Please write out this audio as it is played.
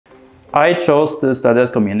I chose to study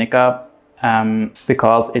at Communica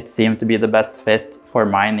because it seemed to be the best fit for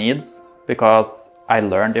my needs, because I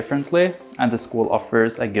learn differently and the school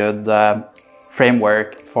offers a good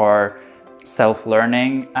framework for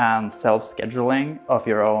self-learning and self-scheduling of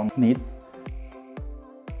your own needs.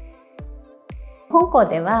 本校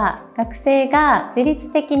では学生が自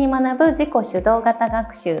律的に学ぶ自己主導型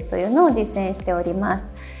学習というのを実践しておりま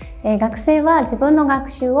す。学生は自分の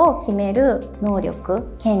学習を決める能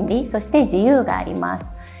力、権利、そして自由がありま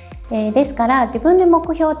す。ですから自分で目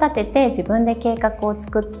標を立てて自分で計画を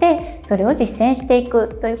作ってそれを実践していく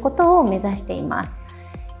ということを目指しています。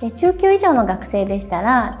中級以上の学生でした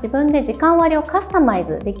ら自分で時間割をカスタマイ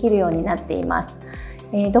ズできるようになっています。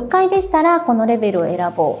読解でしたらこのレベルを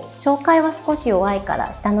選ぼう、聴解は少し弱いか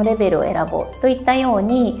ら下のレベルを選ぼうといったよう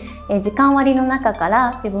に時間割の中か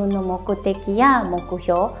ら自分の目的や目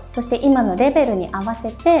標、そして今のレベルに合わ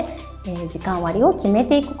せて時間割を決め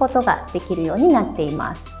ていくことができるようになってい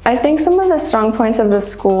ます。I think some of the strong points of the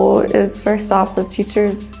school is, first off, the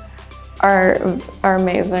teachers are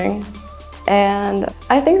amazing, and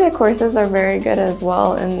I think the courses are very good as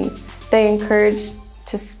well, and they encourage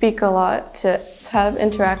to speak a lot, to have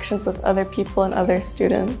interactions with other people and other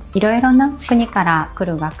students. いろいろな国から来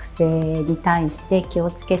る学生に対して気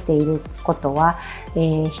をつけていることは、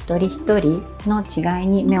一人一人の違い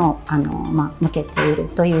に目を向けている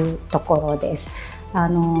というところです。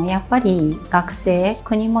やっぱり学生、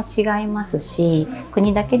国も違いますし、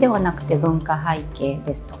国だけではなくて文化背景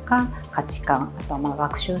ですとか価値観、あとは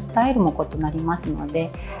学習スタイルも異なりますの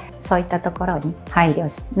で、そういったところに配慮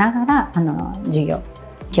しながら授業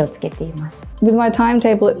気をつけています。With my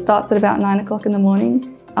timetable, it starts at about 9 o'clock in the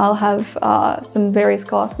morning. I'll have some various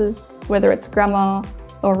classes, whether it's grammar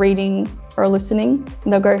or reading or listening.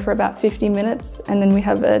 And they'll go for about 50 minutes, and then we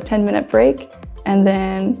have a 10-minute break, and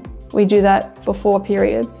then we do that for 4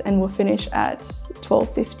 periods, and we'll finish at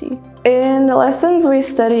 12:50. In the lessons, we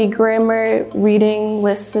study grammar, reading,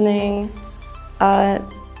 listening.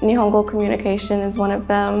 Nihongo communication is one of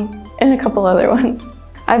them, and a couple other ones.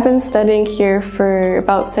 I've been studying here for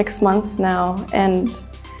about 6 months now, and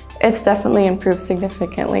it's definitely improved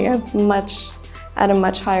significantly. I'm at a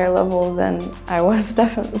much higher level than I was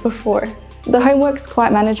definitely before. The homework's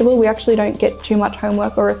quite manageable. We actually don't get too much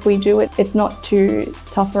homework, or if we do it, it's not too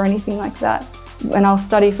tough or anything like that. And I'll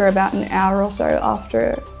study for about an hour or so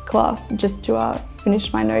after class just to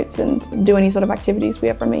finish my notes and do any sort of activities we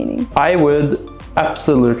have remaining. I would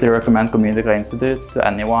absolutely recommend Communica Institute to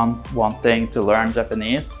anyone wanting to learn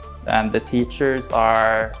Japanese, and the teachers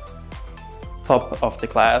are top of the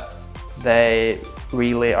class. They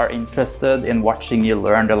really are interested in watching you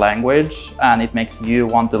learn the language, and it makes you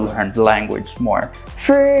want to learn the language more.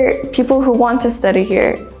 For people who want to study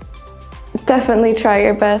here, definitely try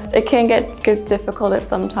your best. It can get difficult at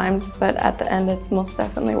sometimes, but at the end it's most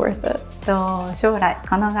definitely worth it. 将来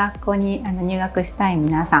この学校に入学したい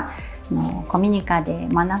皆さん、コミュニカで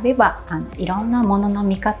学べばいろんなものの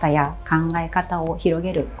見方や考え方を広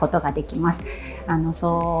げることができます。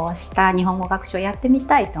そうした日本語学習をやってみ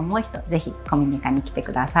たいと思う人、ぜひコミュニカに来て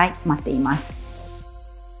ください。待っています。